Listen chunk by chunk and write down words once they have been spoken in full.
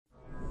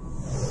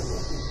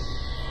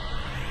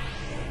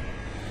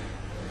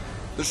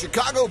The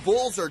Chicago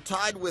Bulls are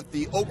tied with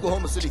the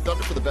Oklahoma City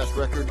Thunder for the best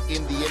record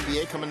in the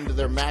NBA coming into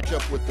their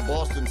matchup with the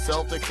Boston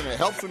Celtics, and it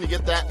helps when you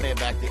get that man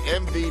back. The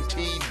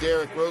MVP,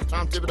 Derrick Rose.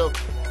 Tom Thibodeau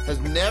has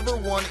never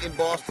won in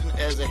Boston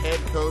as a head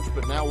coach,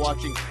 but now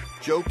watching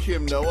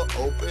Joakim Noah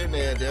open,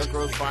 and Derrick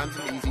Rose finds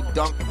an easy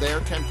dunk there.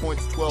 10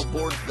 points, 12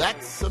 boards.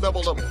 That's a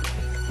double-double.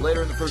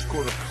 Later in the first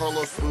quarter,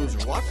 Carlos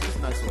Boozer. Watch this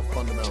nice little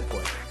fundamental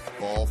play.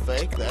 Ball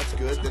fake, that's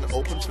good. Then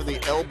opens for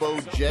the elbow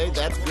J.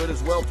 That's good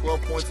as well.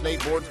 12 points and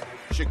 8 boards.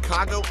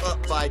 Chicago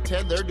up by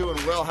 10. They're doing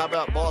well. How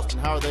about Boston?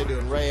 How are they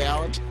doing? Ray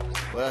Allen?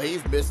 Well,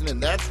 he's missing,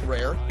 and that's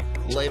rare.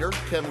 Later,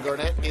 Kevin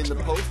Garnett in the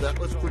post. That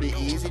looks pretty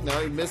easy. Now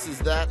he misses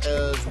that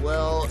as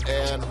well.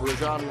 And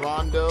Rajon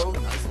Rondo,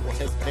 nice little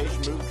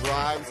hesitation move,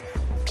 drives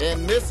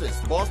and misses.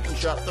 Boston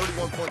shot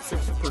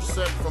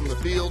 31.6% from the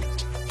field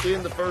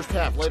in the first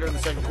half. Later in the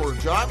second quarter,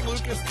 John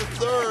Lucas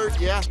III,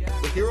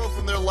 the hero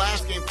from their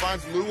last game,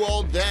 finds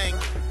Luol Deng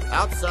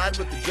outside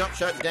with the jump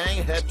shot.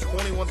 Deng had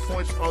 21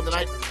 points on the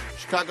night.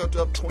 Chicago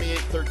up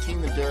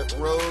 28-13. Then Derrick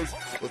Rose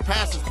with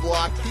passes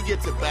blocked. He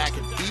gets it back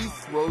and he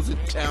throws it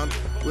down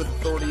with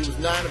authority. He was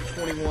 9 of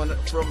 21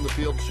 from the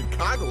field.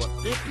 Chicago up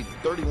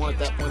 50-31 at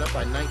that point, up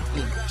by 19.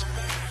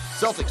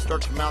 Celtics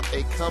start to mount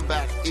a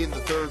comeback in the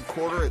third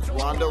quarter. It's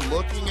Rondo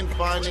looking and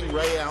finding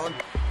Ray Allen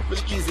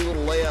with an easy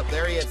little layup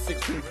there. He had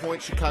 16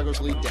 points.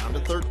 Chicago's lead down to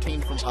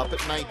 13 from up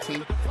at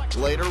 19.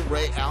 Later,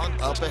 Ray Allen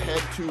up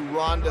ahead to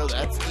Rondo.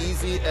 That's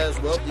easy as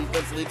well.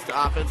 Defense leads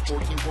to offense.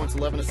 14 points,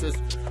 11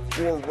 assists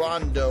for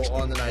Rondo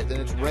on the night. Then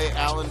it's Ray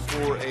Allen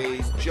for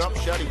a jump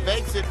shot. He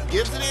fakes it,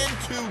 gives it in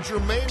to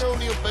Jermaine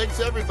O'Neal.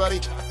 Fakes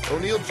everybody.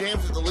 O'Neal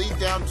jams with the lead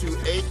down to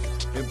 8.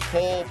 And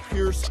Paul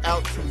Pierce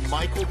out to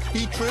Michael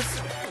Petrus,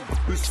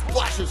 who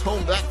splashes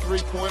home that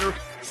three-pointer.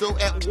 So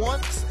at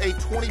once, a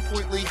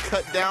 20-point lead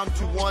cut down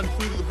to 1.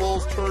 Who do the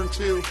Bulls turn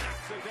to?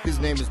 His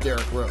name is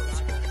Derrick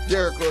Rose.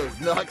 Derrick Rose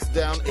knocks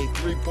down a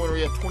three-pointer.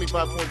 He had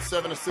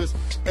 25.7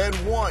 assists and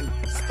one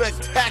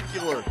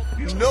spectacular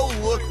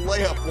no-look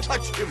layup.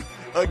 Watch him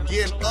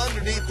again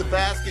underneath the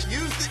basket.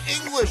 Use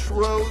the English,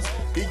 Rose.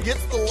 He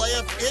gets the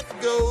layup.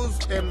 It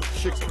goes, and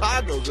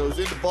Chicago goes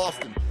into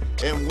Boston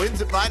and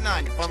wins it by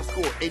 9. Final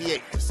score,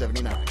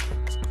 88-79.